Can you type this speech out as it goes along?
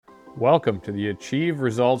Welcome to the Achieve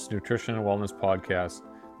Results Nutrition and Wellness Podcast,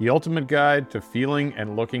 the ultimate guide to feeling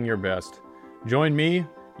and looking your best. Join me,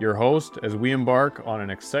 your host, as we embark on an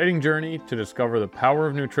exciting journey to discover the power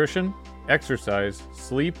of nutrition, exercise,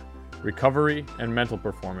 sleep, recovery, and mental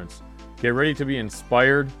performance. Get ready to be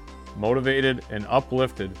inspired, motivated, and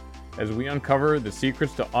uplifted as we uncover the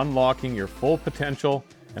secrets to unlocking your full potential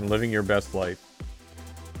and living your best life.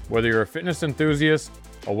 Whether you're a fitness enthusiast,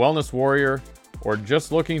 a wellness warrior, or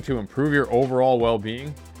just looking to improve your overall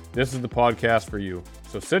well-being, this is the podcast for you.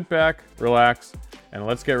 So sit back, relax, and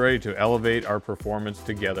let's get ready to elevate our performance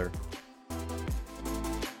together.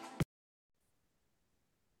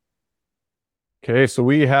 Okay, so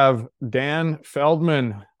we have Dan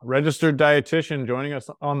Feldman, registered dietitian, joining us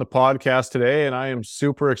on the podcast today, and I am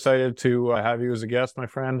super excited to have you as a guest, my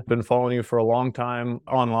friend. Been following you for a long time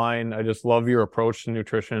online. I just love your approach to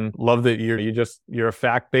nutrition. Love that you're a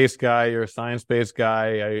fact-based guy, you're a science-based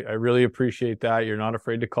guy. I really appreciate that. You're not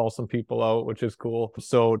afraid to call some people out, which is cool.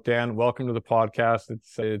 So Dan, welcome to the podcast.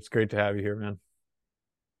 It's great to have you here, man.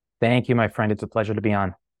 Thank you, my friend. It's a pleasure to be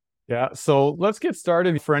on. Yeah, so let's get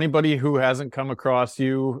started. For anybody who hasn't come across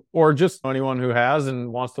you, or just anyone who has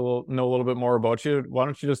and wants to know a little bit more about you, why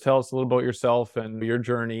don't you just tell us a little about yourself and your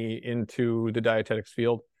journey into the dietetics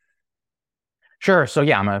field? Sure. So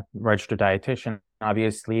yeah, I'm a registered dietitian.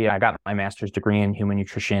 Obviously, I got my master's degree in human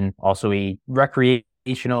nutrition, also a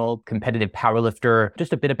recreational competitive powerlifter.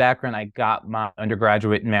 Just a bit of background, I got my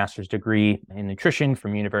undergraduate and master's degree in nutrition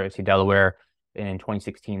from University of Delaware. And in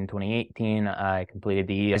 2016, 2018, I completed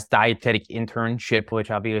the dietetic internship, which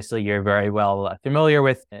obviously you're very well familiar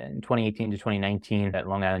with. In 2018 to 2019 at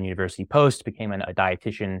Long Island University Post, became a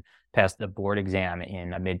dietitian, passed the board exam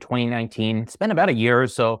in mid-2019. Spent about a year or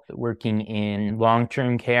so working in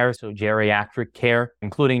long-term care, so geriatric care,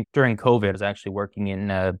 including during COVID. I was actually working in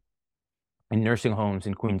nursing homes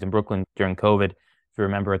in Queens and Brooklyn during COVID. If you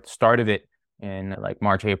remember at the start of it, in like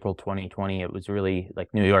March, April 2020, it was really like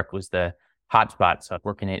New York was the hotspot, so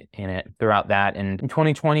working in it throughout that. And in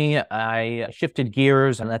 2020, I shifted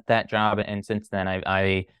gears and left that job. And since then,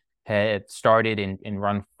 I had started and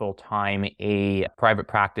run full-time a private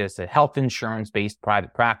practice, a health insurance-based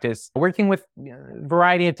private practice, working with a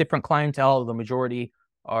variety of different clientele. The majority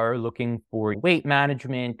are looking for weight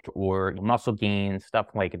management or muscle gain, stuff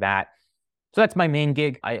like that. So that's my main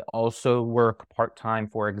gig. I also work part-time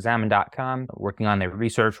for Examine.com, working on their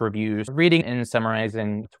research reviews, reading and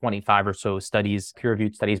summarizing 25 or so studies,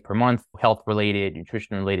 peer-reviewed studies per month, health-related,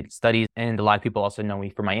 nutrition-related studies. And a lot of people also know me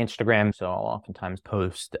for my Instagram, so I'll oftentimes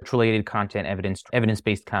post related content,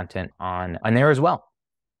 evidence-based content on there as well.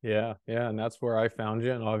 Yeah, and that's where I found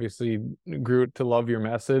you, and obviously grew to love your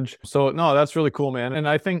message. So no, that's really cool, man. And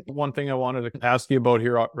I think one thing I wanted to ask you about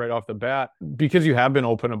here right off the bat, because you have been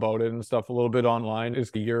open about it and stuff a little bit online, is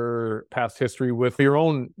your past history with your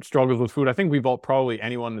own struggles with food. I think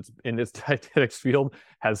anyone that's in this dietetics field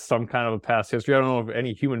has some kind of a past history. I don't know if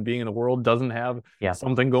any human being in the world doesn't have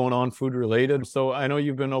something going on food related. So I know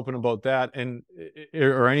you've been open about that. And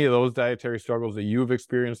or any of those dietary struggles that you've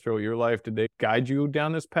experienced throughout your life, did they guide you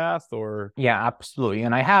down this path? Or yeah, absolutely.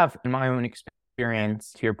 And I have, in my own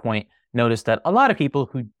experience, to your point, noticed that a lot of people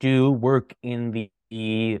who do work in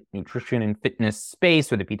the nutrition and fitness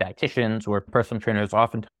space, whether it be dietitians or personal trainers,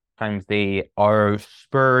 oftentimes they are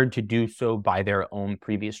spurred to do so by their own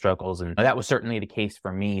previous struggles. And that was certainly the case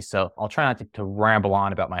for me. So I'll try not to ramble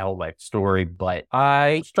on about my whole life story, but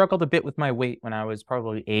I struggled a bit with my weight when I was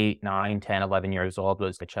probably 8, 9, 10, 11 years old. I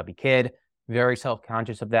was a chubby kid. Very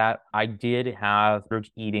self-conscious of that. I did have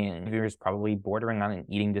eating behaviors, probably bordering on an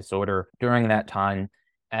eating disorder during that time.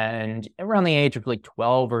 And around the age of like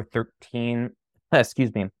 12 or 13, if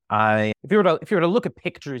you were to look at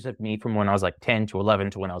pictures of me from when I was like 10 to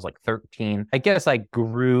 11 to when I was like 13, I guess I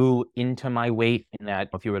grew into my weight in that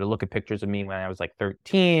if you were to look at pictures of me when I was like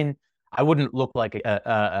 13, I wouldn't look like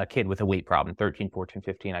a kid with a weight problem. 13, 14,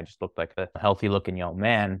 15, I just looked like a healthy looking young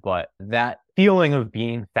man. But that feeling of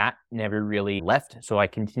being fat never really left. So I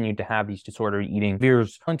continued to have these disordered eating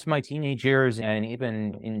behaviors into my teenage years and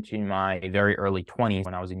even into my very early 20s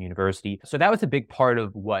when I was in university. So that was a big part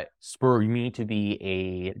of what spurred me to be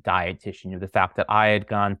a dietitian, the fact that I had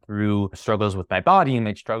gone through struggles with my body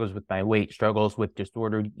image, struggles with my weight, struggles with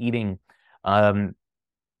disordered eating.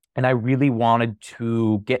 And I really wanted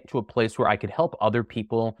to get to a place where I could help other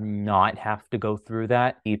people not have to go through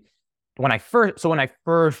that. When I first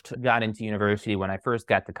got into university, when I first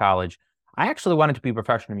got to college, I actually wanted to be a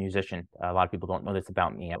professional musician. A lot of people don't know this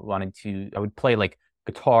about me. I would play like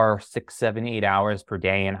guitar 6, 7, 8 hours per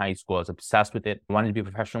day in high school. I was obsessed with it. I wanted to be a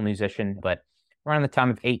professional musician, but around the time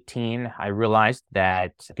of 18, I realized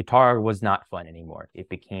that guitar was not fun anymore. It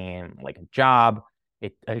became like a job.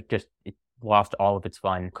 It lost all of its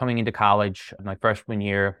fun. Coming into college, my freshman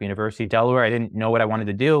year of University of Delaware, I didn't know what I wanted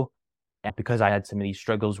to do. And because I had some of these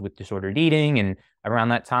struggles with disordered eating, and around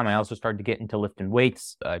that time, I also started to get into lifting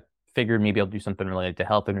weights. Figured maybe I'll do something related to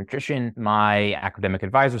health and nutrition. My academic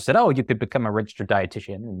advisor said, "Oh, you could become a registered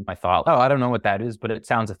dietitian." And I thought, "Oh, I don't know what that is, but it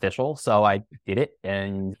sounds official." So I did it,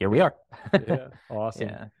 and here we are. Yeah, awesome.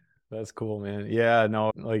 Yeah. That's cool, man. Yeah,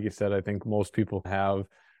 no, like you said, I think most people have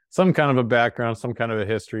some kind of a background, some kind of a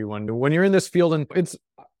history when you're in this field, and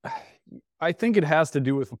I think it has to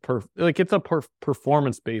do with it's a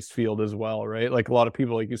performance-based field as well, right? Like a lot of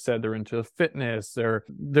people, like you said, they're into fitness,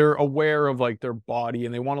 they're aware of like their body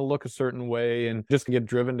and they want to look a certain way and just get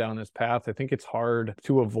driven down this path. I think it's hard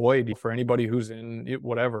to avoid for anybody who's in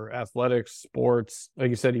whatever, athletics, sports, like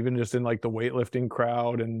you said, even just in like the weightlifting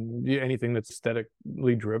crowd and anything that's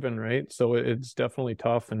aesthetically driven, right? So it's definitely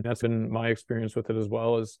tough. And that's been my experience with it as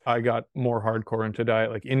well. As I got more hardcore into diet,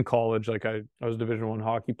 like in college, like I was a Division I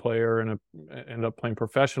hockey player and ended up playing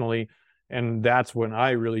professionally, and that's when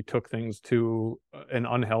I really took things to an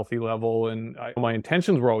unhealthy level. And my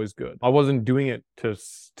intentions were always good. I wasn't doing it to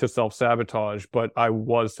self-sabotage, but I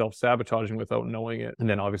was self-sabotaging without knowing it. And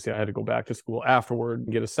then obviously I had to go back to school afterward,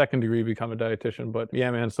 get a second degree, become a dietitian. But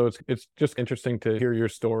yeah, man, so it's just interesting to hear your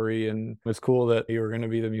story, and it's cool that you were going to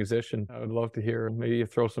be the musician. I would love to hear, maybe you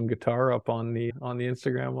throw some guitar up on the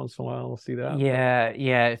Instagram once in a while. We'll see that.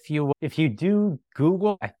 Yeah. If you do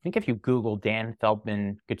Google, I think if you Google Dan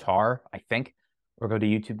Feldman guitar, I think, or go to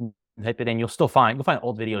YouTube and type it in, you'll find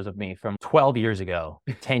old videos of me from 12 years ago,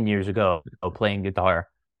 10 years ago, playing guitar.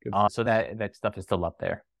 So that stuff is still up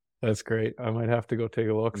there. That's great. I might have to go take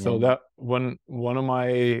a look. Yeah. So that one of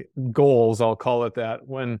my goals, I'll call it that,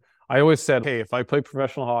 when I always said, hey, if I play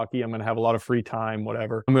professional hockey, I'm going to have a lot of free time,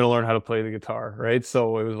 whatever. I'm going to learn how to play the guitar, right?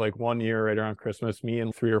 So it was like one year right around Christmas, me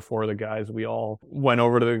and 3 or 4 of the guys, we all went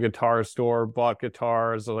over to the guitar store, bought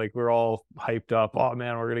guitars. Like we're all hyped up. Oh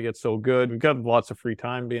man, we're going to get so good. We've got lots of free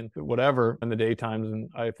time being whatever in the daytimes. And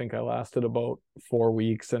I think I lasted about 4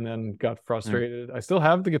 weeks and then got frustrated. I still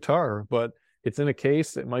have the guitar, but it's in a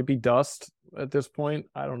case. It might be dust at this point.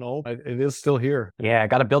 I don't know. It is still here. Yeah, I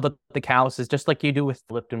got to build up the calluses, just like you do with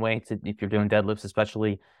lifting weights. If you're doing deadlifts,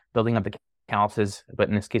 especially building up the calluses, but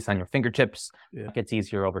in this case on your fingertips, it gets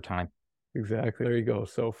easier over time. Exactly. There you go.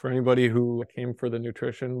 So for anybody who came for the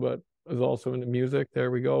nutrition, but is also into music,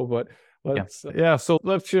 there we go. But so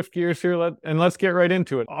let's shift gears here and let's get right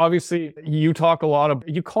into it. Obviously, you call a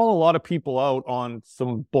lot of people out on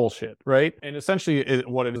some bullshit, right? And essentially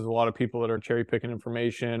what it is, a lot of people that are cherry picking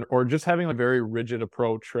information or just having a very rigid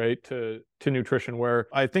approach, right, to nutrition, where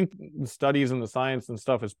I think the studies and the science and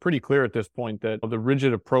stuff is pretty clear at this point that the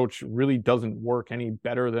rigid approach really doesn't work any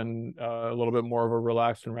better than a little bit more of a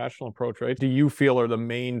relaxed and rational approach, right? Do you feel are the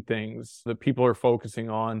main things that people are focusing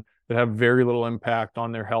on that have very little impact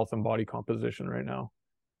on their health and body composition right now?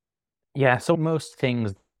 Yeah, so most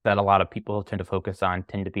things that a lot of people tend to focus on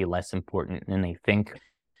tend to be less important than they think.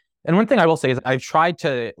 And one thing I will say is I've tried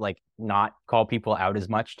to not call people out as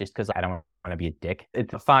much just because I don't want to be a dick.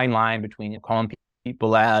 It's a fine line between calling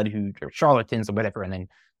people out who are charlatans or whatever and then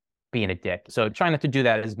being a dick. So try not to do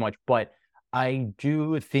that as much, but I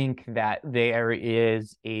do think that there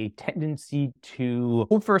is a tendency to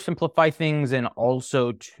oversimplify things and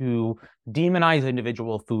also to demonize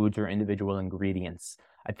individual foods or individual ingredients.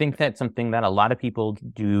 I think that's something that a lot of people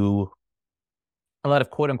do, a lot of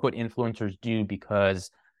quote unquote influencers do,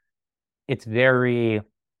 because it's very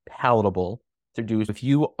palatable to do. If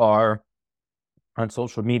you are on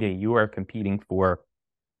social media, you are competing for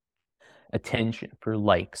attention, for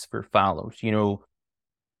likes, for follows,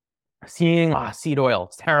 seeing seed oil,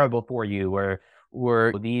 it's terrible for you,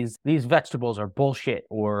 or these vegetables are bullshit,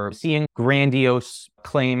 or seeing grandiose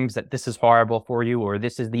claims that this is horrible for you, or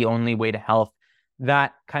this is the only way to health.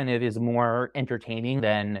 That kind of is more entertaining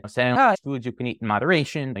than saying, foods you can eat in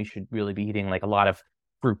moderation. You should really be eating a lot of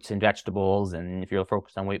fruits and vegetables. And if you're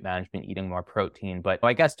focused on weight management, eating more protein. But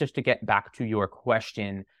I guess just to get back to your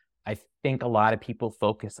question, I think a lot of people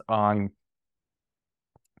focus on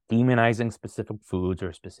demonizing specific foods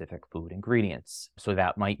or specific food ingredients. So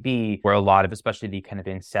that might be where a lot of, especially the kind of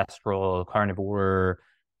ancestral carnivore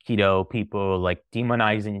keto people,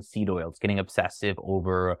 demonizing seed oils, getting obsessive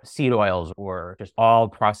over seed oils, or just all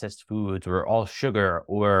processed foods, or all sugar,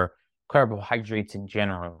 or carbohydrates in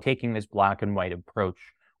general, taking this black and white approach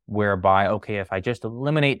whereby, okay, if I just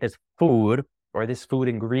eliminate this food or this food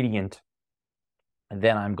ingredient,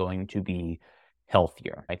 then I'm going to be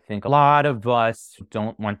healthier. I think a lot of us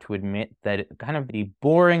don't want to admit that kind of the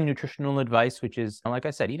boring nutritional advice, which is, like I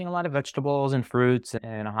said, eating a lot of vegetables and fruits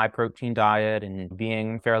and a high protein diet and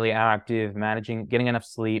being fairly active, getting enough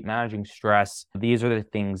sleep, managing stress. These are the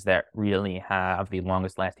things that really have the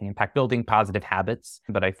longest lasting impact, building positive habits.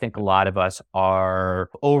 But I think a lot of us are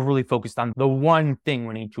overly focused on the one thing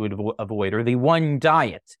we need to avoid, or the one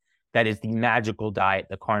diet that is the magical diet,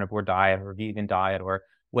 the carnivore diet or vegan diet or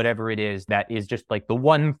whatever it is, that is just like the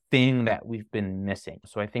one thing that we've been missing.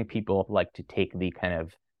 So I think people like to take the kind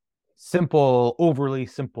of overly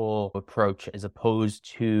simple approach as opposed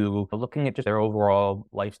to looking at just their overall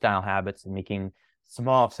lifestyle habits and making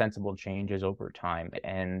small, sensible changes over time.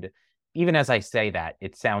 And even as I say that,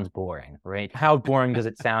 it sounds boring, right? How boring does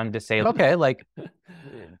it sound to say, okay, like,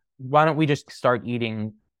 why don't we just start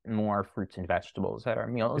eating more fruits and vegetables at our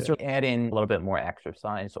meals, or add in a little bit more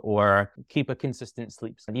exercise, or keep a consistent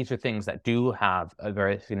sleep. So these are things that do have a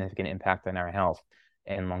very significant impact on our health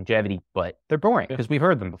and longevity, but they're boring because we've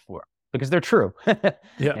heard them before, because they're true.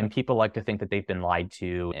 And people like to think that they've been lied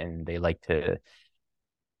to, and they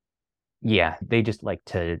just like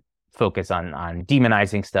to focus on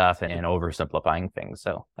demonizing stuff and oversimplifying things.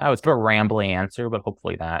 So that was a rambling answer, but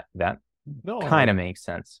hopefully that kind of makes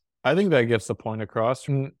sense. I think that gets the point across.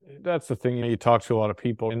 And that's the thing. You talk to a lot of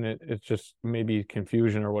people, and it's just maybe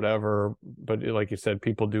confusion or whatever. But like you said,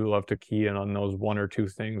 people do love to key in on those one or two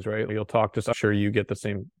things, right? You'll talk to, I'm sure you get the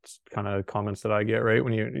same kind of comments that I get, right?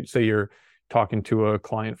 When you say you're talking to a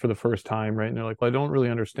client for the first time, right? And they're like, well, I don't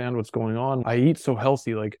really understand what's going on. I eat so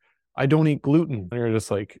healthy. Like, I don't eat gluten. And you're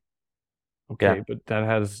just like, okay, but that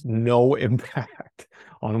has no impact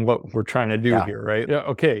on what we're trying to do here, right? Yeah,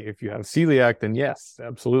 okay, if you have celiac, then yes,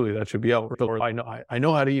 absolutely, that should be out. Or I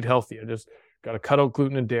know how to eat healthy. I just got to cut out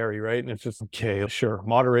gluten and dairy, right? And it's just, okay, sure,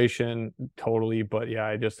 moderation, totally. But yeah,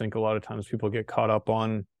 I just think a lot of times people get caught up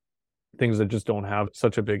on things that just don't have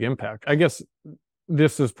such a big impact. I guess we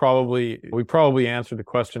probably answered the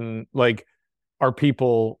question, like, are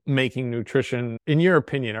people making nutrition, in your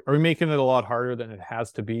opinion, are we making it a lot harder than it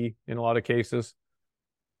has to be in a lot of cases?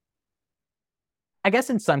 I guess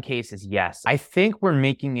in some cases, yes. I think we're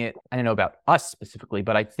making it, I don't know about us specifically,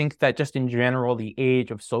 but I think that just in general, the age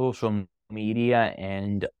of social media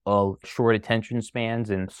and of short attention spans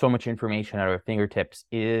and so much information at our fingertips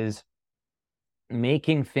is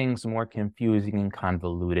making things more confusing and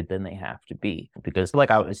convoluted than they have to be. Because like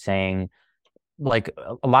I was saying, like,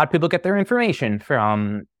 a lot of people get their information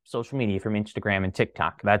from social media, from Instagram and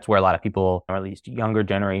TikTok. That's where a lot of people, or at least younger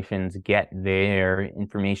generations, get their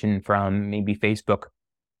information from. Maybe Facebook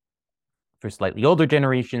for slightly older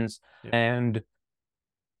generations. And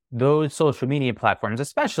those social media platforms,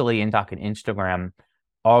 especially in TikTok and Instagram,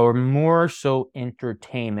 are more so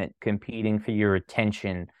entertainment competing for your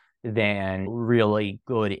attention than really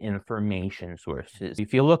good information sources.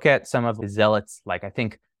 If you look at some of the zealots, like I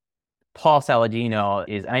think Paul Saladino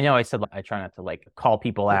is, I know I said I try not to like call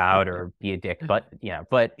people out or be a dick, but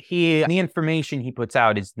the information he puts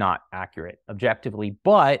out is not accurate objectively,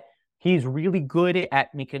 but he's really good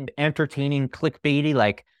at making entertaining, clickbaity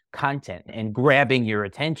like content and grabbing your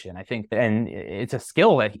attention. I think, and it's a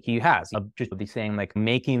skill that he has of just saying, like,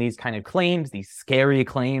 making these kind of claims, these scary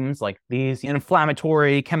claims, like these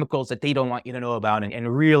inflammatory chemicals that they don't want you to know about,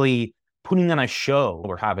 and really putting on a show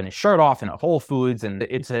or having a shirt off in a Whole Foods. And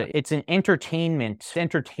it's an entertainment. It's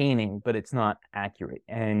entertaining, but it's not accurate.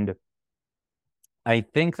 And I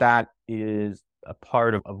think that is a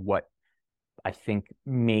part of what I think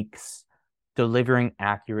makes delivering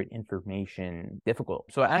accurate information difficult.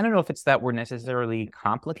 So I don't know if it's that we're necessarily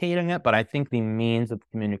complicating it, but I think the means of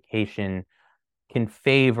communication can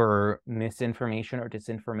favor misinformation or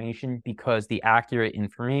disinformation, because the accurate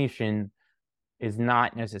information is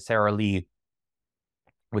not necessarily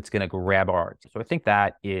what's going to grab our attention. So I think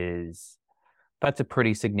that's a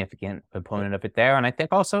pretty significant component of it there. And I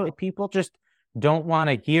think also people just don't want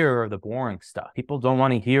to hear the boring stuff. People don't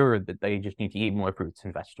want to hear that they just need to eat more fruits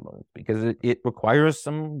and vegetables, because it requires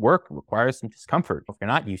some work, requires some discomfort. If you're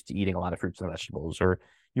not used to eating a lot of fruits and vegetables, or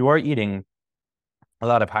you are eating a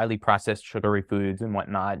lot of highly processed sugary foods and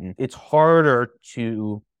whatnot, and it's harder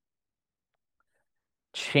to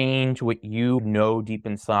change what you know deep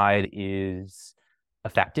inside is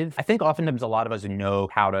effective. I think oftentimes a lot of us know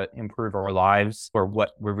how to improve our lives or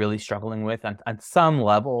what we're really struggling with on some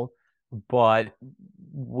level, but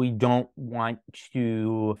we don't want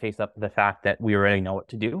to face up to the fact that we already know what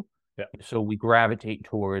to do. So we gravitate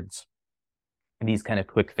towards these kind of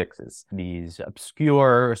quick fixes, these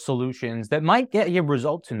obscure solutions that might get you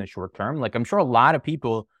results in the short term. Like, I'm sure a lot of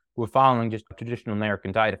people who are following just a traditional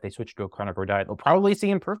American diet, if they switch to a carnivore diet, they'll probably see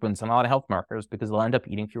improvements in a lot of health markers because they'll end up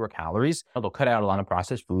eating fewer calories. They'll cut out a lot of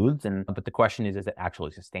processed foods. But the question is it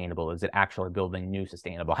actually sustainable? Is it actually building new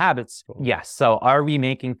sustainable habits? Yes. So are we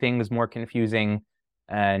making things more confusing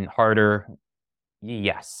and harder?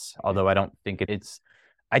 Yes. Although I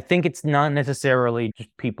think it's not necessarily just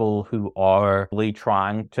people who are really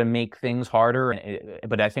trying to make things harder,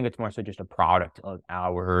 but I think it's more so just a product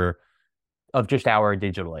of just our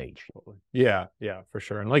digital age. Yeah, for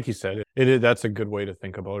sure. And like you said, that's a good way to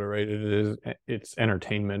think about it, right? It's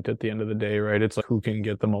entertainment at the end of the day, right? It's like who can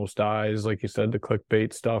get the most eyes, like you said, the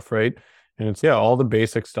clickbait stuff, right? And it's all the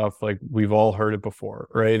basic stuff, like we've all heard it before,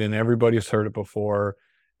 right? And everybody's heard it before.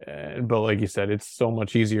 But like you said, it's so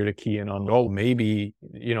much easier to key in on, maybe,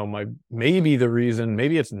 maybe the reason,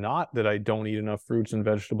 maybe it's not that I don't eat enough fruits and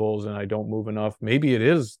vegetables and I don't move enough. Maybe it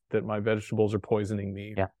is that my vegetables are poisoning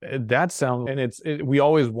me. Yeah. That sounds, and we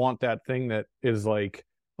always want that thing that is like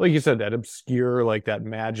you said, that obscure, like that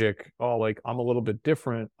magic, like I'm a little bit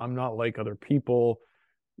different. I'm not like other people.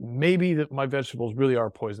 Maybe that my vegetables really are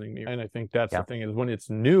poisoning me. And I think that's the thing, is when it's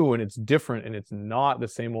new and it's different and it's not the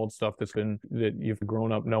same old stuff that you've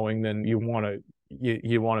grown up knowing, then you want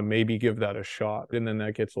to maybe give that a shot. And then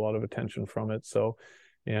that gets a lot of attention from it. So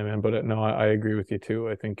yeah, man, but no, I agree with you too.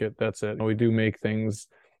 I think that's it. We do make things,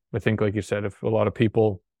 I think, like you said, if a lot of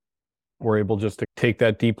people were able just to take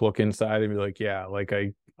that deep look inside and be like, yeah, like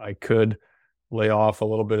I could lay off a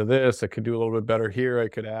little bit of this. I could do a little bit better here. I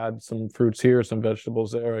could add some fruits here, some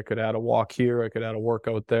vegetables there. I could add a walk here. I could add a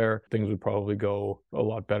workout there. Things would probably go a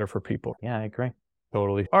lot better for people. Yeah, I agree.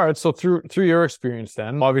 Totally. All right. So through your experience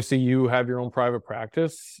then, obviously you have your own private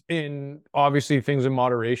practice, in obviously things in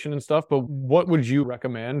moderation and stuff, but what would you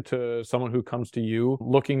recommend to someone who comes to you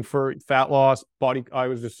looking for fat loss, I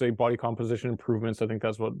would just say body composition improvements? I think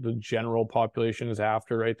that's what the general population is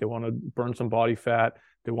after, right? They want to burn some body fat.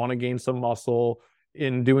 They want to gain some muscle.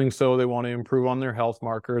 In doing so, they want to improve on their health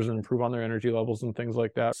markers and improve on their energy levels and things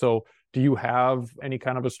like that. So do you have any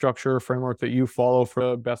kind of a structure or framework that you follow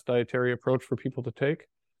for the best dietary approach for people to take?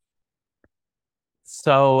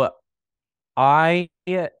 So I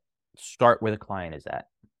start where the client is at.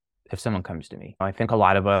 If someone comes to me, I think a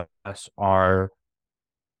lot of us are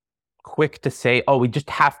quick to say, oh, we just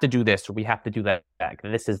have to do this or we have to do that.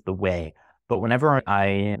 This is the way. But whenever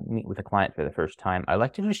I meet with a client for the first time, I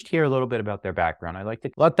like to just hear a little bit about their background. I like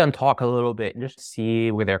to let them talk a little bit and just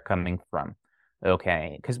see where they're coming from.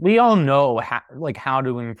 Okay, because we all know how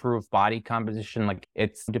to improve body composition. Like,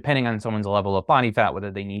 it's depending on someone's level of body fat,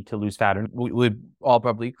 whether they need to lose fat, or we would all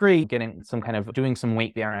probably agree getting some kind of doing some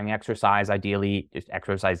weight bearing exercise, ideally just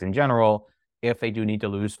exercise in general. If they do need to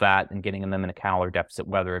lose fat, and getting them in a calorie deficit,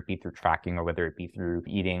 whether it be through tracking or whether it be through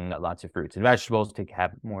eating lots of fruits and vegetables to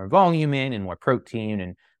have more volume in and more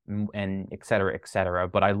protein and et cetera, et cetera.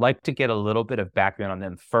 But I like to get a little bit of background on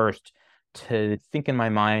them first, to think in my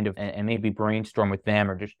mind of, and maybe brainstorm with them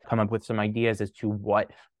or just come up with some ideas as to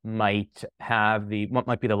what might be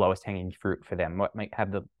the lowest hanging fruit for them, what might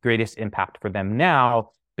have the greatest impact for them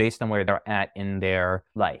now based on where they're at in their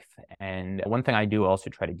life. And one thing I do also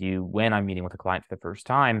try to do when I'm meeting with a client for the first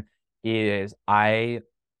time is I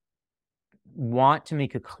want to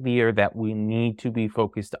make it clear that we need to be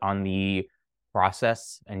focused on the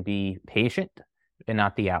process and be patient and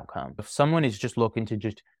not the outcome. If someone is just looking to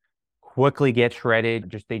just quickly get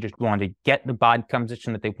shredded, they just want to get the body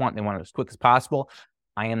composition that they want it as quick as possible,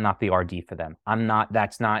 I am not the RD for them.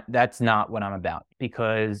 That's not what I'm about,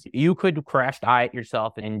 because you could crash diet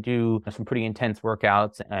yourself and do some pretty intense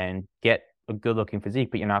workouts and get a good looking physique,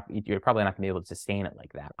 but you're probably not gonna be able to sustain it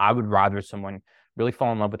like that. I would rather someone really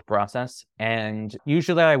fall in love with the process. And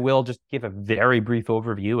usually I will just give a very brief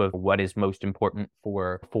overview of what is most important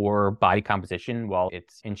for body composition, while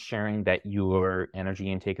it's ensuring that your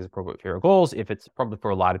energy intake is appropriate for your goals. If it's probably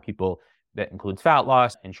for a lot of people, that includes fat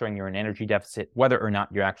loss, ensuring you're in energy deficit, whether or not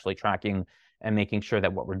you're actually tracking, and making sure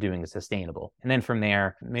that what we're doing is sustainable. And then from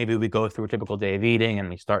there, maybe we go through a typical day of eating and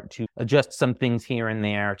we start to adjust some things here and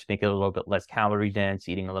there to make it a little bit less calorie dense,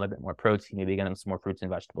 eating a little bit more protein, maybe getting some more fruits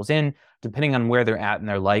and vegetables in, depending on where they're at in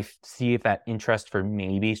their life, see if that interest for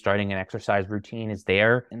maybe starting an exercise routine is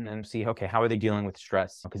there, and then see, okay, how are they dealing with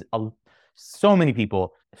stress? Because so many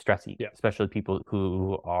people stress eat, especially people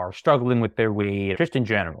who are struggling with their weight, just in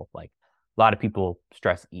general. Like, a lot of people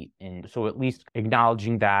stress eat. And so at least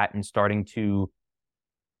acknowledging that and starting to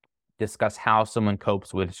discuss how someone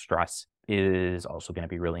copes with stress is also going to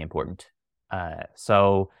be really important.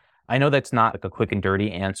 So I know that's not like a quick and dirty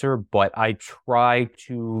answer, but I try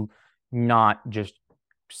to not just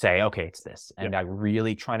say, okay, it's this. And I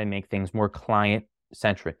really try to make things more client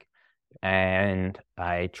centric And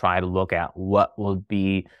I try to look at what will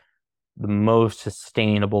be the most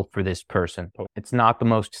sustainable for this person. It's not the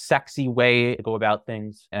most sexy way to go about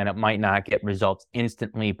things, and it might not get results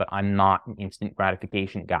instantly, but I'm not an instant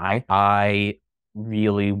gratification guy. I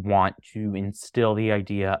really want to instill the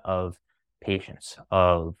idea of patience,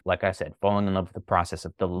 of, like I said, falling in love with the process,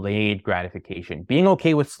 of delayed gratification, being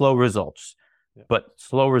okay with slow results, but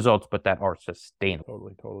slow results, but that are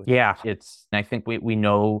sustainable. Totally. Yeah, I think we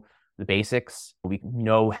know the basics, we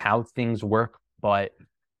know how things work, but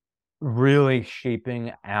really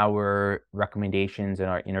shaping our recommendations and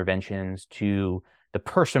our interventions to the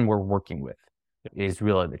person we're working with is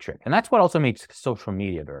really the trick. And that's what also makes social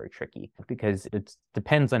media very tricky, because it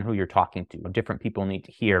depends on who you're talking to. Different people need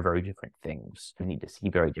to hear very different things. They need to see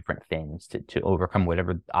very different things to overcome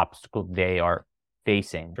whatever obstacle they are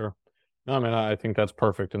facing. Sure. No, I mean, I think that's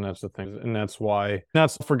perfect. And that's the thing. And that's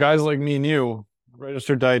for guys like me and you,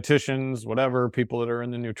 registered dietitians, whatever, people that are in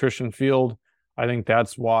the nutrition field. I think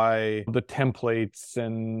that's why the templates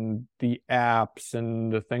and the apps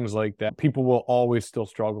and the things like that, people will always still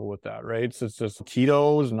struggle with that, right? So it's just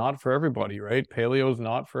keto is not for everybody, right? Paleo is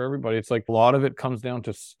not for everybody. It's like a lot of it comes down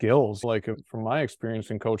to skills. Like from my experience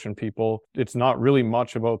in coaching people, it's not really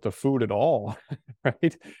much about the food at all, right?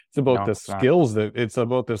 It's about the skills it's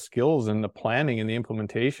about the skills and the planning and the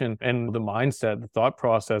implementation and the mindset, the thought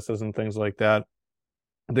processes and things like that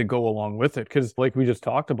go along with it. Because like we just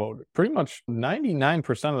talked about, pretty much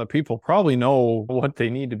 99% of the people probably know what they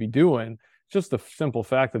need to be doing. Just the simple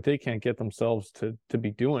fact that they can't get themselves to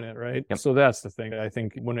be doing it, right? Yep. So that's the thing. I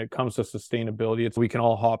think when it comes to sustainability, we can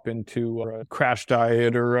all hop into a crash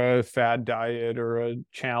diet or a fad diet or a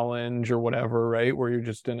challenge or whatever, right? Where you're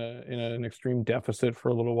just in an extreme deficit for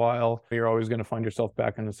a little while. You're always going to find yourself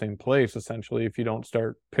back in the same place, essentially, if you don't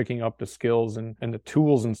start picking up the skills and the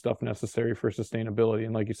tools and stuff necessary for sustainability.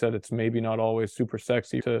 And like you said, it's maybe not always super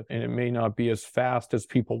sexy and it may not be as fast as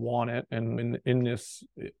people want it. And in this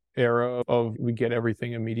era of we get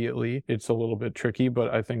everything immediately, it's a little bit tricky,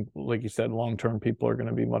 but I think, like you said, long-term people are going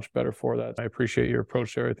to be much better for that. I appreciate your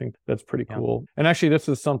approach there. I think that's pretty cool. And actually, this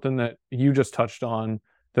is something that you just touched on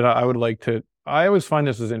that I would like to, I always find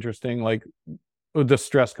this is interesting, like the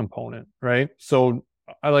stress component, right? So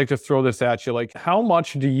I like to throw this at you, like how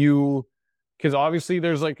much do you, because obviously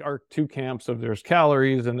there's like our two camps of there's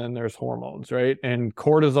calories and then there's hormones, right? And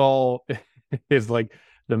cortisol is like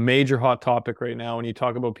the major hot topic right now when you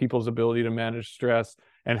talk about people's ability to manage stress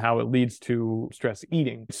and how it leads to stress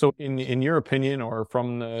eating. So in your opinion, or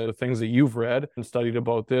from the things that you've read and studied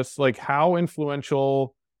about this, like how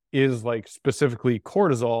influential is like specifically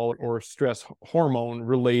cortisol or stress hormone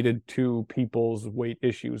related to people's weight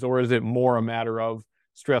issues? Or is it more a matter of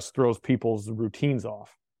stress throws people's routines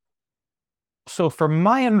off? So from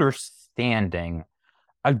my understanding,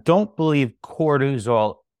 I don't believe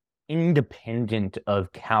cortisol, independent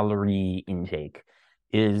of calorie intake,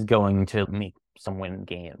 is going to make someone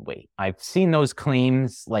gain weight. I've seen those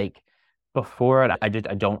claims like before, and I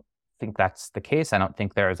don't think that's the case. I don't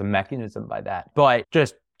think there is a mechanism by that. But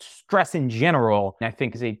just stress in general, I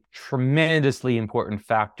think, is a tremendously important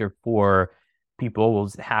factor for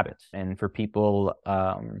people's habits and for people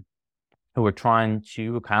who are trying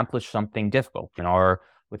to accomplish something difficult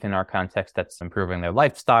within our context, that's improving their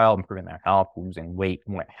lifestyle, improving their health, losing weight,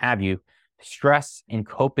 and what have you. Stress and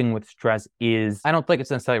coping with stress I don't think it's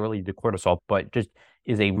necessarily related to cortisol, but just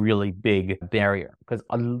is a really big barrier. Because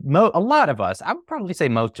a lot of us, I would probably say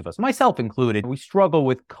most of us, myself included, we struggle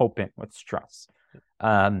with coping with stress.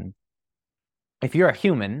 If you're a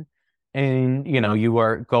human and, you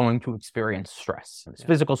are going to experience stress, there's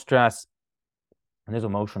physical stress and there's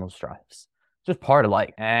emotional stress. It's just part of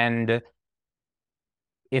life. And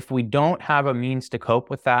if we don't have a means to cope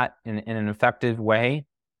with that in an effective way,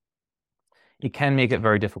 it can make it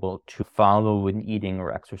very difficult to follow an eating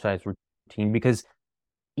or exercise routine, because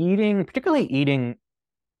particularly eating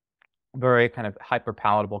very kind of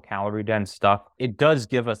hyper-palatable, calorie-dense stuff, it does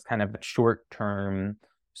give us kind of short-term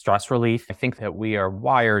stress relief. I think that we are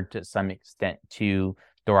wired to some extent to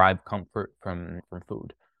derive comfort from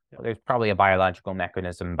food. There's probably a biological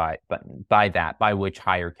mechanism by which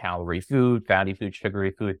higher calorie food, fatty food,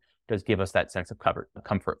 sugary food does give us that sense of comfort.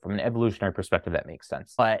 From an evolutionary perspective, that makes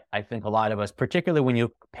sense. But I think a lot of us, particularly when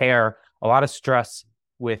you pair a lot of stress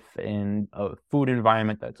within a food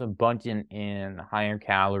environment that's abundant in higher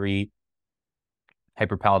calorie,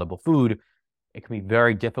 hyperpalatable food, it can be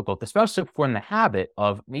very difficult, especially if we're in the habit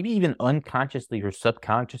of maybe even unconsciously or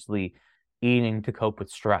subconsciously eating to cope with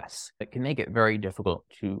stress. It can make it very difficult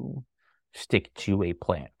to stick to a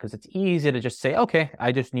plan, because it's easy to just say, okay,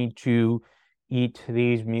 I just need to eat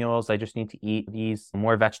these meals. I just need to eat these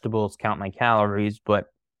more vegetables, count my calories. But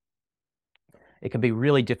it can be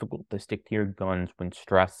really difficult to stick to your guns when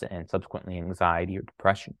stress and subsequently anxiety or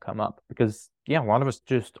depression come up because, yeah, a lot of us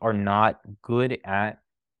just are not good at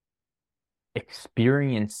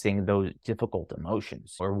experiencing those difficult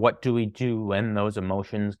emotions. Or what do we do when those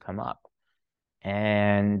emotions come up?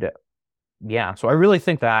 And yeah, so I really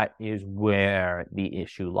think that is where the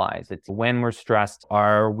issue lies. It's when we're stressed,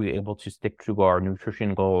 are we able to stick to our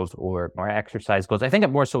nutrition goals or our exercise goals? I think it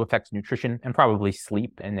more so affects nutrition and probably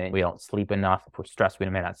sleep. And then we don't sleep enough. If we're stressed, we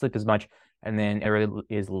may not sleep as much. And then there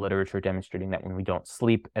is literature demonstrating that when we don't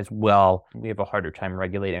sleep as well, we have a harder time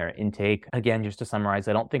regulating our intake. Again, just to summarize,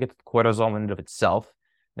 I don't think it's cortisol in and of itself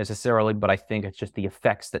necessarily, but I think it's just the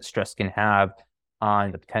effects that stress can have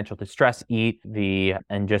on the potential to stress eat,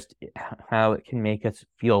 and just how it can make us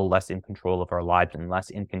feel less in control of our lives and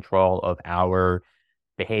less in control of our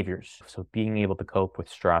behaviors. So being able to cope with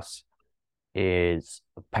stress is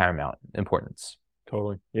of paramount importance.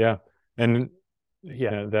 Totally. Yeah. And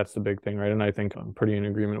yeah, that's the big thing, right? And I think I'm pretty in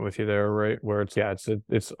agreement with you there, right? Where it's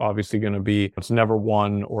obviously going to be, it's never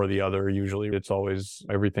one or the other. Usually it's always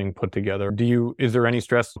everything put together. Is there any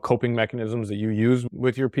stress coping mechanisms that you use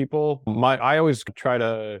with your people? I always try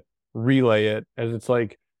to relay it as it's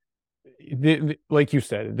like you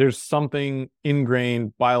said, there's something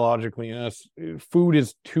ingrained biologically in us. Food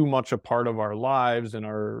is too much a part of our lives and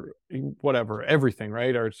our whatever, everything,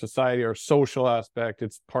 right? Our society, our social aspect,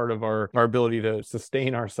 it's part of our ability to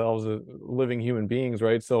sustain ourselves as living human beings,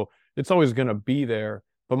 right? So it's always going to be there.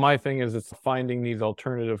 But my thing is, it's finding these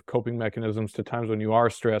alternative coping mechanisms to times when you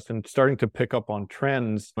are stressed and starting to pick up on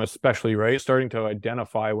trends, especially, right? Starting to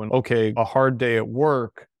identify when, okay, a hard day at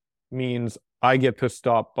work means I get to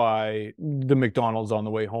stop by the McDonald's on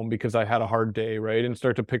the way home because I had a hard day, right? And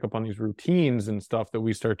start to pick up on these routines and stuff that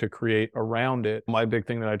we start to create around it. My big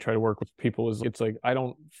thing that I try to work with people is it's like, I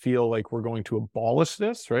don't feel like we're going to abolish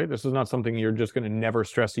this, right? This is not something you're just going to never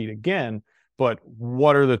stress eat again. But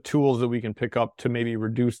what are the tools that we can pick up to maybe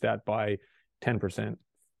reduce that by 10%,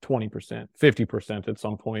 20%, 50% at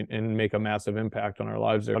some point and make a massive impact on our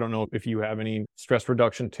lives there. I don't know if you have any stress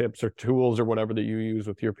reduction tips or tools or whatever that you use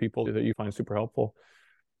with your people that you find super helpful.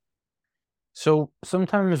 So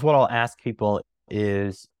sometimes what I'll ask people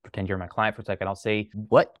is, pretend you're my client for a second, I'll say,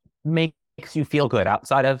 what makes you feel good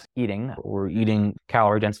outside of eating or eating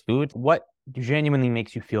calorie-dense food? What genuinely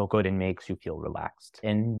makes you feel good and makes you feel relaxed?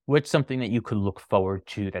 And what's something that you could look forward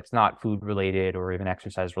to that's not food related or even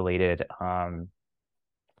exercise related,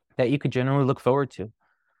 that you could generally look forward to?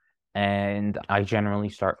 And I generally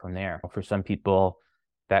start from there. For some people,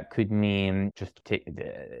 that could mean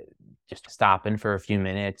just stopping for a few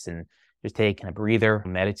minutes and just taking a breather,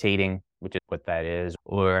 meditating, which is what that is,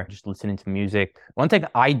 or just listening to music. One thing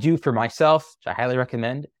I do for myself, which I highly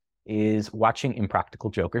recommend, is watching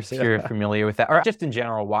Impractical Jokers, if you're familiar with that. Or just in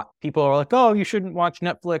general, people are like, oh, you shouldn't watch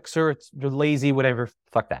Netflix or you're lazy, whatever.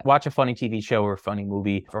 Fuck that. Watch a funny TV show or a funny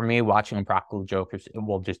movie. For me, watching Impractical Jokers, it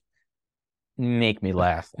will just make me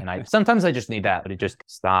laugh. And sometimes I just need that to just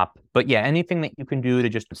stop. But yeah, anything that you can do to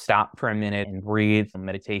just stop for a minute and breathe,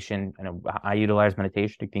 meditation. And I utilize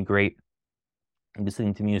meditation to be great.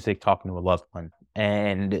 Listening to music, talking to a loved one.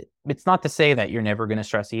 And it's not to say that you're never going to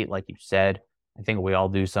stress eat, like you said. I think we all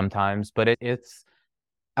do sometimes, but it's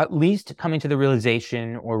at least coming to the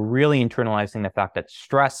realization or really internalizing the fact that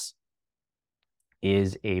stress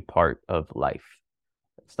is a part of life.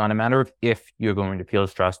 It's not a matter of if you're going to feel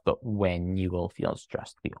stressed, but when you will feel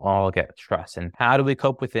stressed. We all get stress. And how do we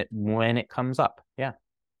cope with it when it comes up? Yeah.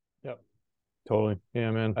 Yep. Totally.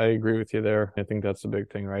 Yeah, man. I agree with you there. I think that's the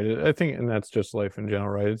big thing, right? I think, and that's just life in general,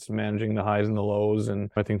 right? It's managing the highs and the lows.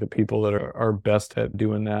 And I think the people that are best at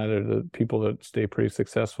doing that are the people that stay pretty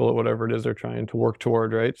successful at whatever it is they're trying to work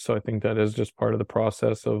toward, right? So I think that is just part of the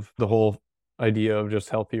process of the whole idea of just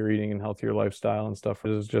healthier eating and healthier lifestyle and stuff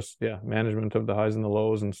is just, yeah, management of the highs and the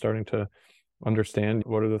lows and starting to understand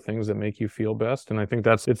what are the things that make you feel best. And I think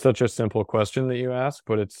it's such a simple question that you ask,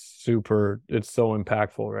 but it's so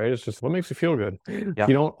impactful, right? It's just what makes you feel good. Yeah.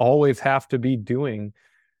 You don't always have to be doing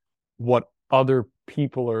what other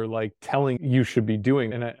people are like telling you should be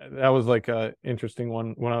doing. And that was like a interesting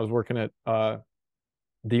one when I was working at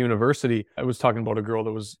the university. I was talking about a girl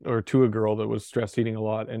that was stress eating a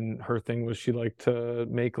lot, and her thing was she liked to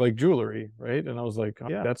make like jewelry, right? And I was like,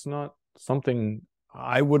 yeah, that's not something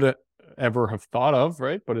I would ever have thought of,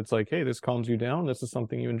 right? But it's like, hey, this calms you down. This is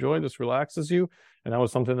something you enjoy. This relaxes you. And that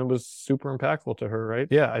was something that was super impactful to her, right?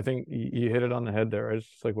 Yeah, I think you hit it on the head there. It's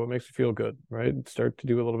just like, what makes you feel good, right? Start to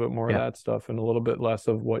do a little bit more of that stuff and a little bit less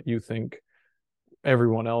of what you think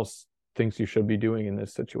everyone else thinks you should be doing in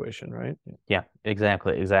this situation, right? Yeah,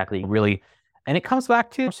 exactly. Really. And it comes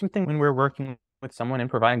back to something when we're working with someone and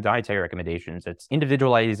providing dietary recommendations. It's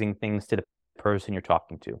individualizing things to the person you're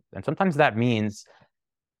talking to. And sometimes that means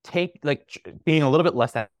being a little bit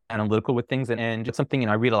less analytical with things, and just something,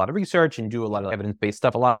 I read a lot of research and do a lot of evidence-based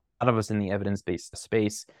stuff. A lot of us in the evidence-based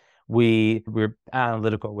space, we're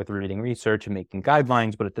analytical with reading research and making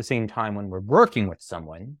guidelines, but at the same time, when we're working with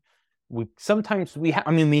someone, we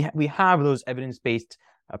have those evidence-based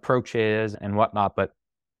approaches and whatnot, but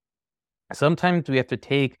sometimes we have to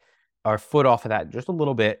take our foot off of that just a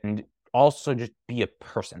little bit and also just be a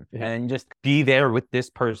person and just be there with this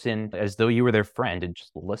person as though you were their friend, and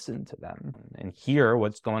just listen to them and hear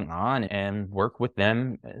what's going on and work with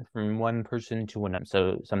them from one person to another.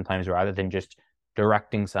 So sometimes, rather than just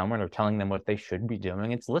directing someone or telling them what they should be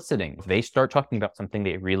doing, it's listening. If they start talking about something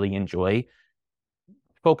they really enjoy,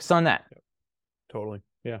 focus on that. Totally.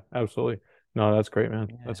 Yeah, absolutely. No, that's great, man.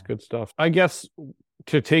 That's good stuff. I guess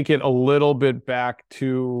to take it a little bit back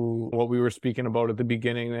to what we were speaking about at the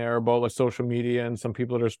beginning there about like social media and some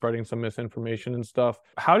people that are spreading some misinformation and stuff.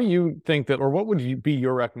 How do you think that, or what would be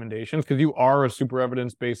your recommendations? Because you are a super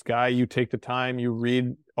evidence-based guy. You take the time, you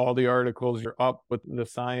read all the articles, you're up with the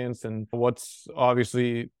science and what's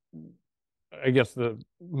obviously, I guess, the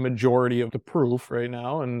majority of the proof right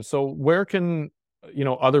now. And so where can,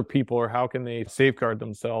 other people, or how can they safeguard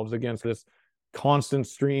themselves against this constant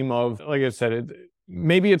stream of, like I said,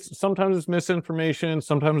 maybe sometimes it's misinformation,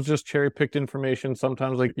 sometimes it's just cherry-picked information,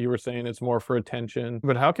 sometimes, like you were saying, it's more for attention.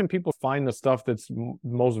 But how can people find the stuff that's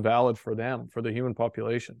most valid for them, for the human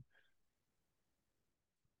population?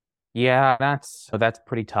 Yeah, that's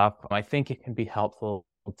pretty tough. I think it can be helpful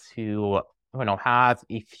to, have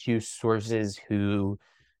a few sources who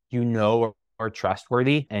are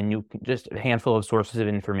trustworthy, and you can just a handful of sources of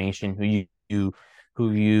information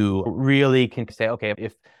who you really can say, okay,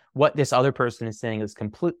 if what this other person is saying is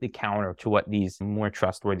completely counter to what these more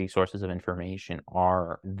trustworthy sources of information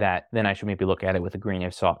are, then I should maybe look at it with a grain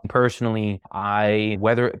of salt. Personally,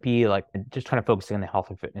 whether it be like just trying to focus on the health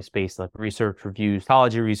and fitness space, like research reviews,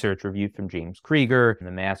 psychology research review from James Krieger, and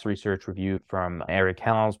the mass research review from Eric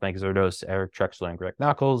Helms, Mike Zerdos, Eric Trexler, and Greg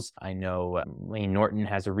Knuckles. I know Lane Norton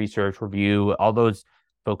has a research review. All those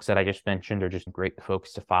folks that I just mentioned are just great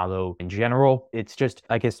folks to follow in general. It's just,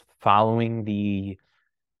 I guess, following the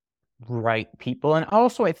right people. And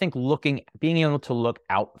also, I think being able to look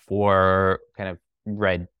out for kind of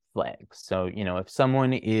red flags. So, if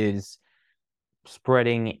someone is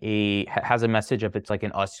has a message of, it's like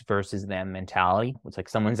an us versus them mentality. It's like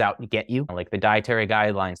someone's out to get you, like the dietary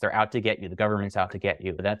guidelines, they're out to get you. The government's out to get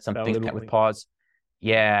you. That's something that would pause.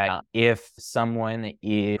 Yeah, if someone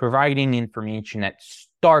is providing information that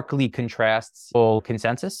starkly contrasts full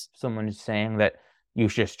consensus, someone is saying that you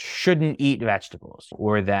just shouldn't eat vegetables,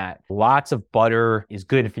 or that lots of butter is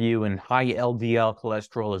good for you and high LDL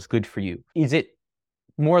cholesterol is good for you, is it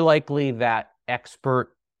more likely that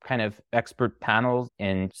expert panels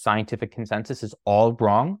and scientific consensus is all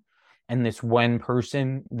wrong, and this one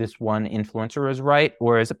influencer is right?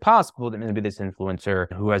 Or is it possible that maybe this influencer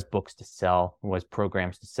who has books to sell, who has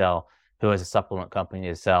programs to sell, who has a supplement company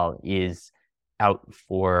to sell, is out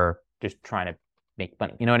for just trying to make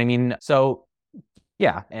money? You know what I mean? So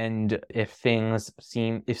yeah, and if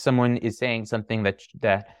someone is saying something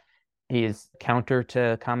that is counter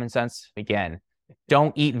to common sense, again,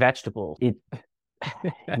 don't eat vegetables.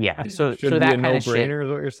 Yeah, so Should that be a kind of shit. no-brainer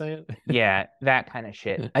is what you're saying? Yeah, that kind of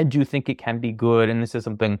shit. I do think it can be good, and this is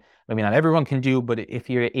something maybe not everyone can do, but if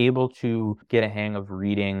you're able to get a hang of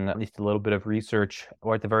reading at least a little bit of research,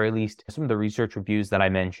 or at the very least, some of the research reviews that I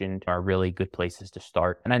mentioned are really good places to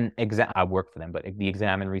start. And then I work for them, but the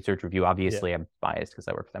Examine research review, obviously, I'm biased because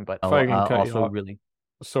I work for them, but if I can cut also you off, really.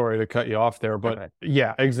 Sorry to cut you off there, but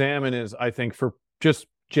yeah, Examine is, I think, for just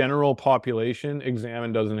general population,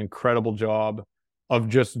 Examine does an incredible job of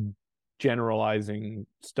just generalizing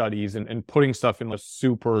studies and putting stuff in a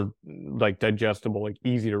super like digestible, like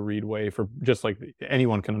easy to read way for just like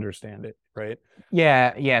anyone can understand it, right?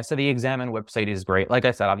 Yeah. So the Examine website is great. Like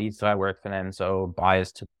I said, obviously I work for them, so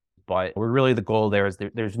biased, but we're really, the goal there is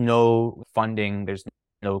there's no funding. There's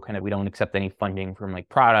no we don't accept any funding from like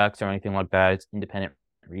products or anything like that. It's independent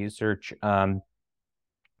research. I'm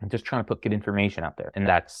just trying to put good information out there, and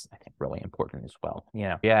that's, I think, really important as well.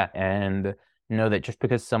 Yeah, and know that just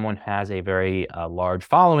because someone has a very large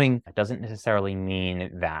following, that doesn't necessarily mean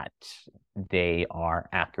that they are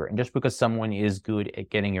accurate. And just because someone is good at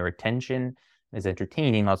getting your attention, is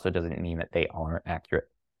entertaining, also doesn't mean that they are accurate.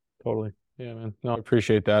 Totally. Yeah, man. No, I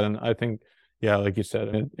appreciate that. And I think, yeah, like you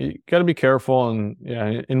said, you got to be careful. And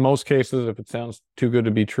yeah, in most cases, if it sounds too good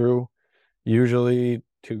to be true, usually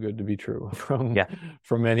too good to be true from Yeah.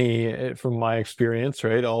 from my experience,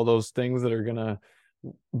 right? All those things that are gonna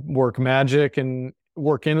work magic and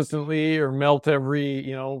work instantly or melt every,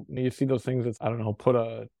 you see those things that, I don't know, put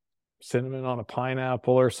a cinnamon on a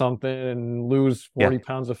pineapple or something and lose Yeah. 40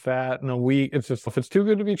 pounds of fat in a week. It's just, if it's too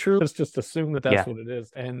good to be true, let's just assume that that's Yeah. what it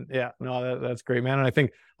is. And yeah, no, that's great, man. And I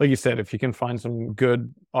think, like you said, if you can find some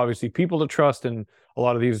good, obviously, people to trust in a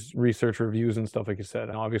lot of these research reviews and stuff, like you said,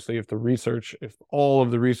 and obviously if all of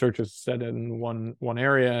the research is set in one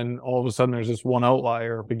area and all of a sudden there's this one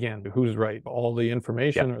outlier, again, who's right? All the Yeah.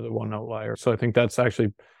 information or the one outlier? So I think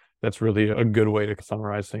that's really a good way to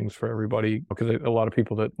summarize things for everybody, because a lot of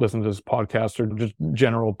people that listen to this podcast are just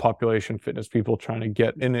general population fitness people trying to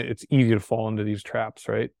get in it. It's easy to fall into these traps,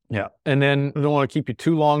 right? Yeah. And then I don't want to keep you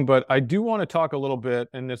too long, but I do want to talk a little bit,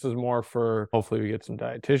 and this is more for, hopefully we get some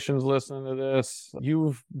dietitians listening to this.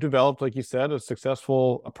 You've developed, like you said, a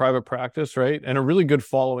successful private practice, right? And a really good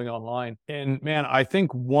following online. And man, I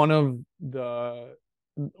think one of the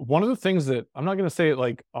things that, I'm not going to say it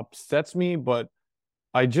like upsets me, but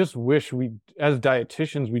I just wish we, as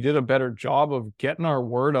dietitians, we did a better job of getting our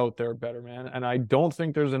word out there better, man. And I don't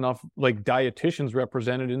think there's enough like dietitians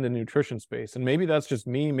represented in the nutrition space. And maybe that's just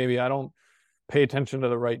me. Maybe I don't pay attention to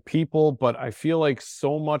the right people, but I feel like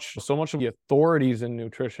so much of the authorities in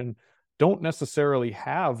nutrition don't necessarily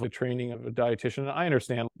have the training of a dietitian. I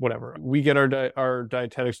understand, whatever. We get our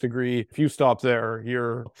dietetics degree. If you stop there,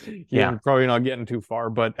 you're Yeah. probably not getting too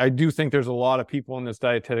far. But I do think there's a lot of people in this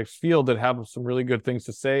dietetics field that have some really good things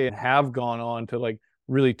to say and have gone on to like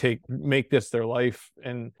really make this their life.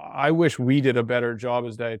 And I wish we did a better job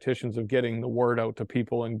as dietitians of getting the word out to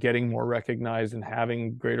people and getting more recognized and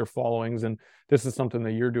having greater followings. And this is something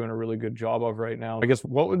that you're doing a really good job of right now. I guess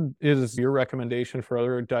is your recommendation for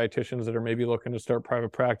other dietitians that are maybe looking to start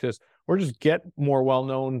private practice or just get more well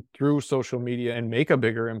known through social media and make a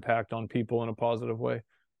bigger impact on people in a positive way?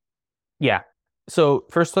 Yeah. So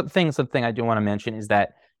first something I do want to mention is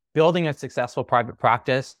that building a successful private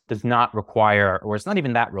practice does not require, or it's not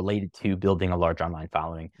even that related to building a large online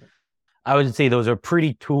following. I would say those are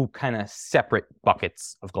pretty two kind of separate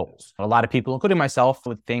buckets of goals. A lot of people, including myself,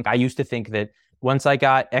 I used to think that once I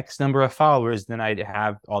got X number of followers, then I'd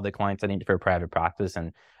have all the clients I need for a private practice.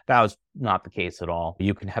 And that was not the case at all.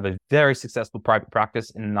 You can have a very successful private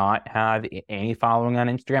practice and not have any following on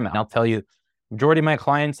Instagram. And I'll tell you, majority of my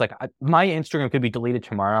clients, my Instagram could be deleted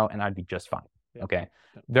tomorrow and I'd be just fine. Okay.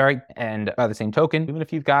 And by the same token, even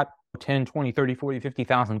if you've got 10, 20, 30, 40,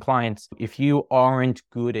 50,000 clients, if you aren't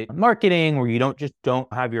good at marketing or you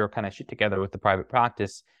don't have your kind of shit together with the private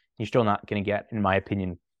practice, you're still not going to get, in my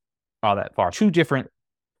opinion, all that far. Two different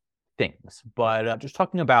things. But just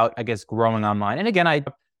talking about, I guess, growing online. And again, I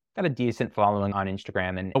got a decent following on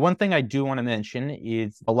Instagram. And one thing I do want to mention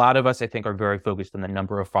is a lot of us, I think, are very focused on the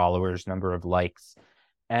number of followers, number of likes.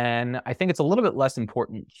 And I think it's a little bit less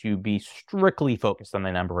important to be strictly focused on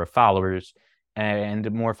the number of followers and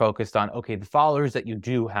more focused on, okay, the followers that you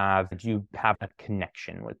do have a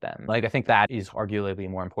connection with them? I think that is arguably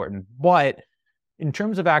more important. But in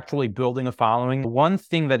terms of actually building a following, one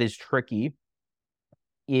thing that is tricky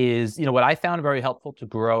is, what I found very helpful to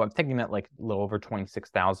grow. I'm thinking that a little over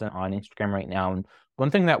 26,000 on Instagram right now. And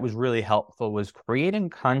one thing that was really helpful was creating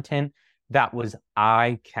content that was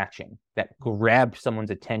eye-catching, that grabbed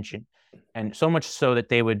someone's attention, and so much so that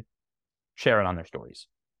they would share it on their stories.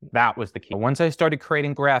 That was the key. Once I started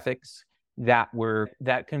creating graphics that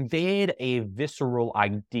conveyed a visceral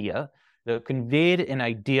idea, that conveyed an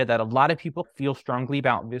idea that a lot of people feel strongly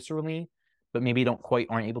about viscerally, but maybe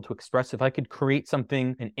aren't able to express. If I could create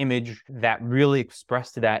something, an image that really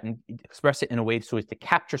expressed that and express it in a way so as to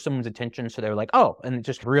capture someone's attention, so they're like, oh, and it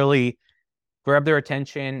just really grab their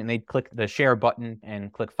attention and they'd click the share button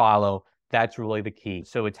and click follow. That's really the key.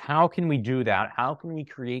 So it's how can we do that? How can we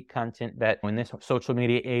create content that in this social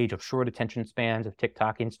media age of short attention spans of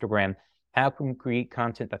TikTok, Instagram, how can we create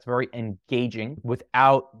content that's very engaging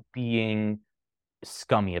without being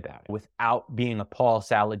scummy about it, without being a Paul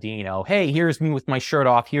Saladino? Hey, here's me with my shirt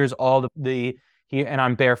off. Here's all here, and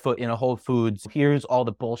I'm barefoot in a Whole Foods. Here's all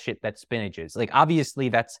the bullshit that spinach is. Obviously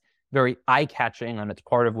that's very eye-catching and it's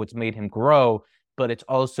part of what's made him grow, but it's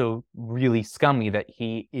also really scummy that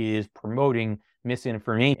he is promoting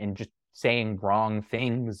misinformation and just saying wrong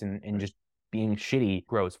things and just being shitty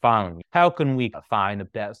grows following. How can we find the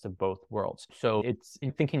best of both worlds? So it's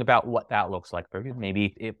in thinking about what that looks like for you.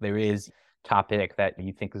 Maybe if there is a topic that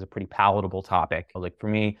you think is a pretty palatable topic, like for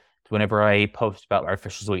me, it's whenever I post about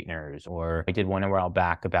artificial sweeteners, or I did one a while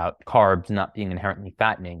back about carbs not being inherently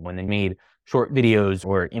fattening when they made short videos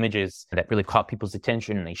or images that really caught people's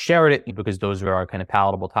attention, and they shared it because those are our kind of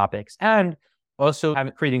palatable topics. And also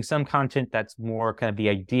creating some content that's more kind of the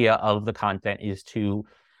idea of the content is to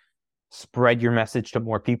spread your message to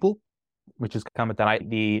more people, which is kind of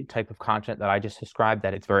the type of content that I just described,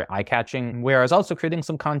 that it's very eye-catching, whereas also creating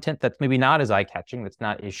some content that's maybe not as eye-catching, that's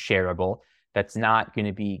not as shareable, that's not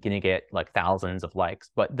going to get like thousands of likes,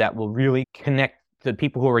 but that will really connect the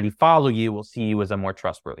people who already follow you, will see you as a more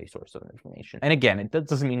trustworthy source of information. And again, it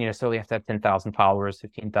doesn't mean you necessarily have to have 10,000 followers,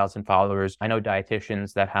 15,000 followers. I know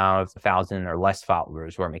dietitians that have 1,000 or less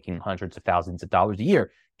followers who are making hundreds of thousands of dollars a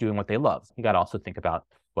year doing what they love. You got to also think about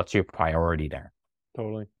what's your priority there.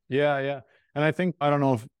 Totally. Yeah. And I think, I don't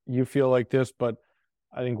know if you feel like this, but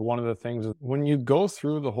I think one of the things is when you go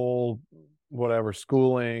through the whole whatever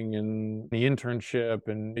schooling and the internship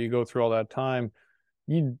and you go through all that time,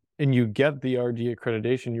 you get the RD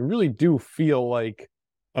accreditation, you really do feel like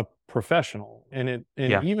a professional. And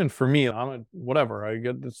even for me, I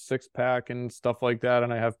get the 6-pack and stuff like that.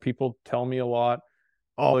 And I have people tell me a lot,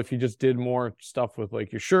 oh, if you just did more stuff with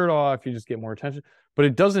like your shirt off, you just get more attention, but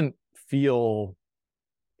it doesn't feel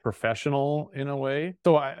professional in a way.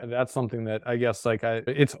 So that's something that I guess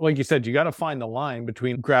it's like you said, you got to find the line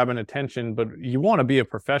between grabbing attention, but you want to be a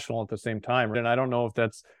professional at the same time. And I don't know if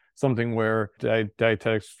that's something where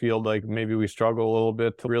dietetics feel like maybe we struggle a little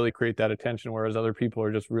bit to really create that attention, whereas other people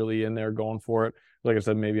are just really in there going for it. Like I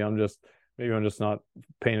said, maybe I'm just not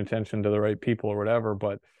paying attention to the right people or whatever,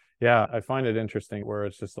 but yeah, I find it interesting where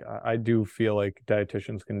it's just, I do feel like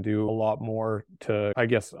dietitians can do a lot more to, I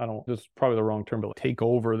guess, this is probably the wrong term, but take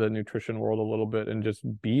over the nutrition world a little bit and just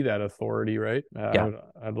be that authority, right?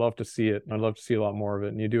 I'd love to see it. I'd love to see a lot more of it,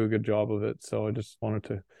 and you do a good job of it. So I just wanted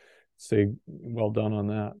to say well done on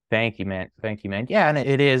that. Thank you, man. Yeah, and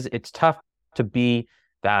it's tough to be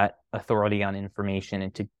that authority on information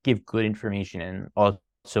and to give good information and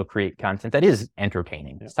also create content that is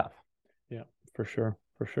entertaining. It's tough. Yeah, for sure.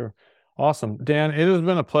 Awesome. Dan, it has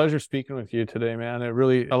been a pleasure speaking with you today, man.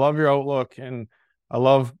 I love your outlook, and I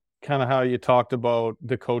love kind of how you talked about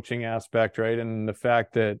the coaching aspect, right? And the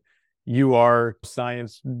fact that you are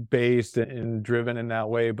science-based and driven in that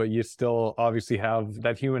way, but you still obviously have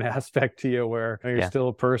that human aspect to you where you're still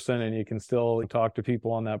a person and you can still talk to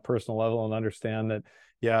people on that personal level and understand that,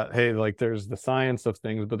 hey, like there's the science of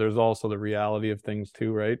things, but there's also the reality of things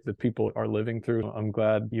too, right? That people are living through. I'm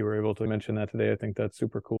glad you were able to mention that today. I think that's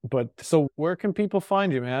super cool. But so where can people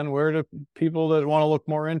find you, man? Where do people that want to look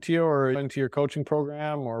more into you or into your coaching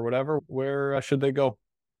program or whatever, where should they go?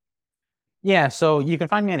 Yeah, so you can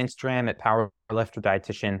find me on Instagram at Powerlifter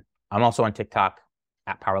Dietitian. I'm also on TikTok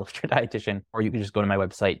at Powerlifter Dietitian, or you can just go to my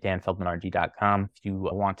website, danfeldmanrd.com. If you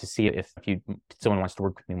want to see it, if someone wants to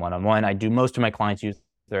work with me one-on-one. I do most of my clients use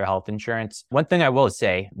their health insurance. One thing I will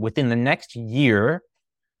say, within the next year,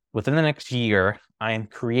 I am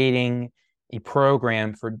creating a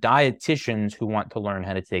program for dietitians who want to learn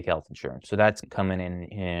how to take health insurance. So that's coming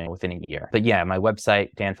in within a year. But yeah, my website,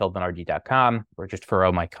 danfeldmanrd.com, or just for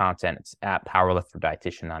all my content, it's at Powerlifter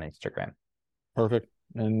Dietitian on Instagram. Perfect.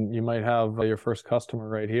 And you might have your first customer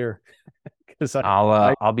right here.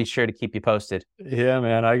 I'll be sure to keep you posted. Yeah,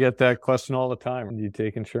 man. I get that question all the time. Do you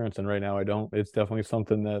take insurance? And right now I don't. It's definitely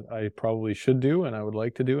something that I probably should do and I would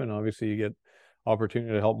like to do. And obviously you get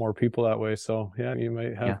opportunity to help more people that way. So yeah, you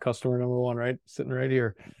might have customer number one, right? Sitting right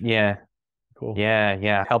here. Yeah. Cool.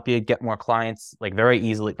 Yeah. Help you get more clients like very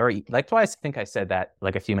easily. That's why I think I said that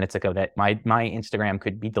like a few minutes ago, that my Instagram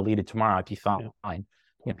could be deleted tomorrow if you fine.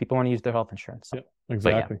 Yeah. People want to use their health insurance. So. Yeah,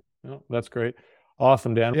 exactly. That's great.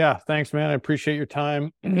 Awesome, Dan. Yeah, thanks, man. I appreciate your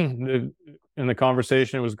time in the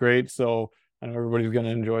conversation. It was great. So I know everybody's going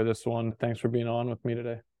to enjoy this one. Thanks for being on with me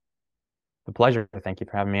today. The pleasure. Thank you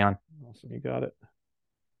for having me on. Awesome. You got it.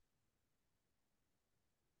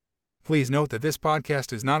 Please note that this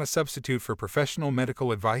podcast is not a substitute for professional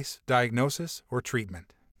medical advice, diagnosis, or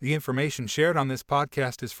treatment. The information shared on this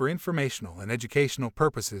podcast is for informational and educational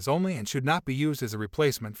purposes only and should not be used as a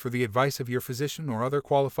replacement for the advice of your physician or other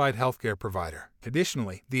qualified healthcare provider.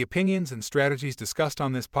 Additionally, the opinions and strategies discussed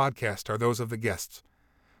on this podcast are those of the guests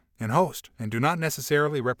and host, and do not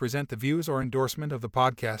necessarily represent the views or endorsement of the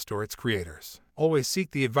podcast or its creators. Always seek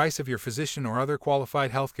the advice of your physician or other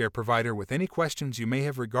qualified healthcare provider with any questions you may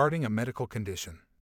have regarding a medical condition.